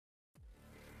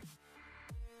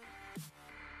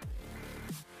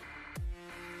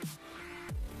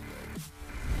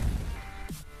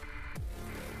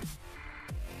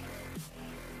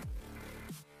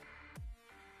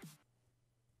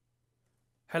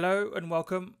Hello and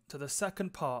welcome to the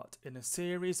second part in a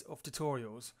series of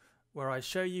tutorials where I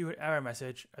show you an error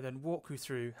message and then walk you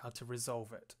through how to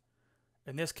resolve it.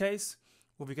 In this case,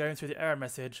 we'll be going through the error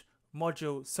message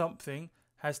module something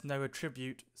has no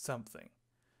attribute something.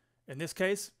 In this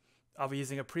case, I'll be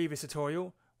using a previous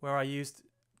tutorial where I used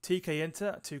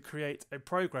tkinter to create a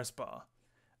progress bar,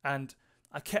 and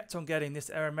I kept on getting this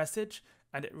error message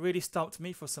and it really stumped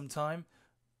me for some time,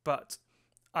 but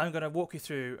I'm going to walk you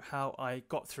through how I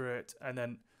got through it and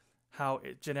then how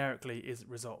it generically is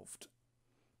resolved.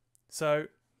 So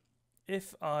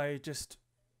if I just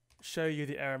show you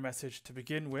the error message to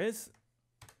begin with,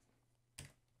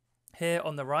 here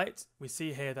on the right we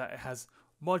see here that it has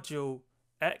module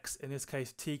x, in this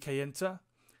case tkinter,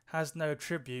 has no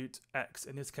attribute x,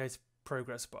 in this case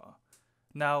progress bar.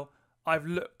 Now I've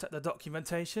looked at the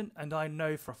documentation and I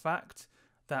know for a fact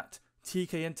that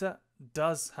tkinter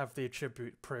does have the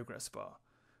attribute progress bar,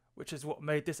 which is what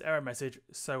made this error message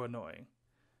so annoying.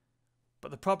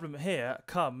 But the problem here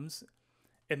comes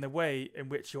in the way in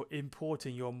which you're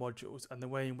importing your modules and the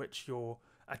way in which your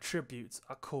attributes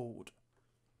are called.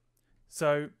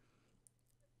 So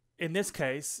in this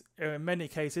case, in many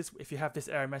cases, if you have this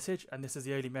error message, and this is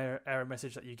the only error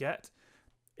message that you get,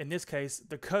 in this case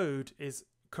the code is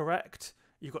correct,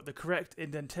 you've got the correct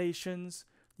indentations,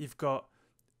 you've got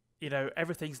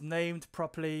everything's named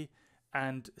properly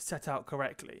and set out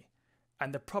correctly.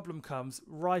 And the problem comes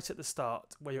right at the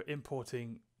start where you're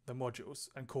importing the modules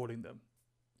and calling them.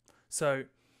 So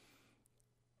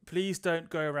please don't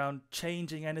go around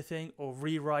changing anything or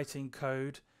rewriting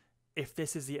code if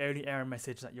this is the only error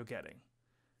message that you're getting.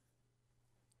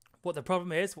 What the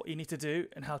problem is, what you need to do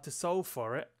and how to solve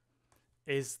for it,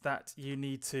 is that you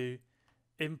need to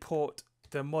import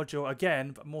the module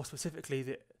again, but more specifically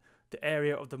the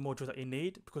area of the module that you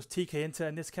need, because tkinter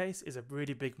in this case is a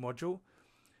really big module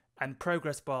and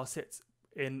progress bar sits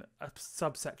in a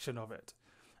subsection of it.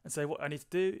 And so what I need to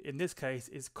do in this case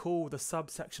is call the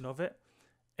subsection of it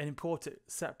and import it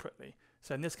separately.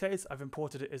 So in this case I've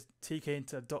imported it as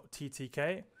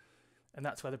tkinter.ttk, and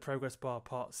that's where the progress bar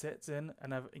part sits in,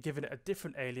 and I've given it a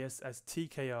different alias as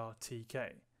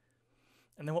tkrtk.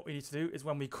 And then what we need to do is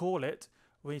when we call it,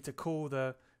 we need to call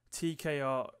the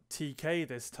tkrtk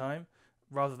this time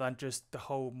rather than just the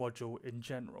whole module in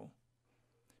general.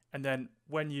 And then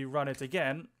when you run it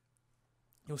again,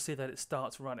 you'll see that it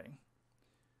starts running.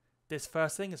 This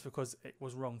first thing is because it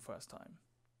was wrong first time.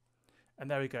 And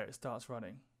there we go, it starts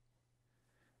running.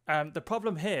 The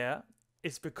problem here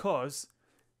is because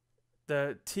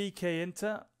the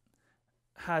tkinter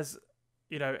has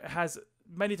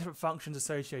many different functions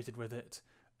associated with it.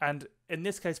 And in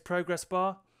this case, progress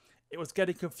bar, it was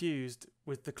getting confused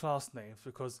with the class names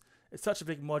because it's such a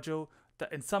big module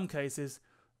that in some cases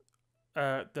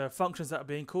the functions that are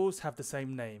being called have the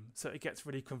same name, so it gets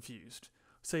really confused.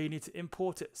 So you need to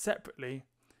import it separately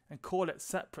and call it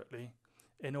separately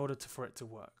in order for it to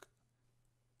work.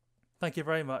 Thank you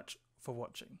very much for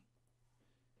watching.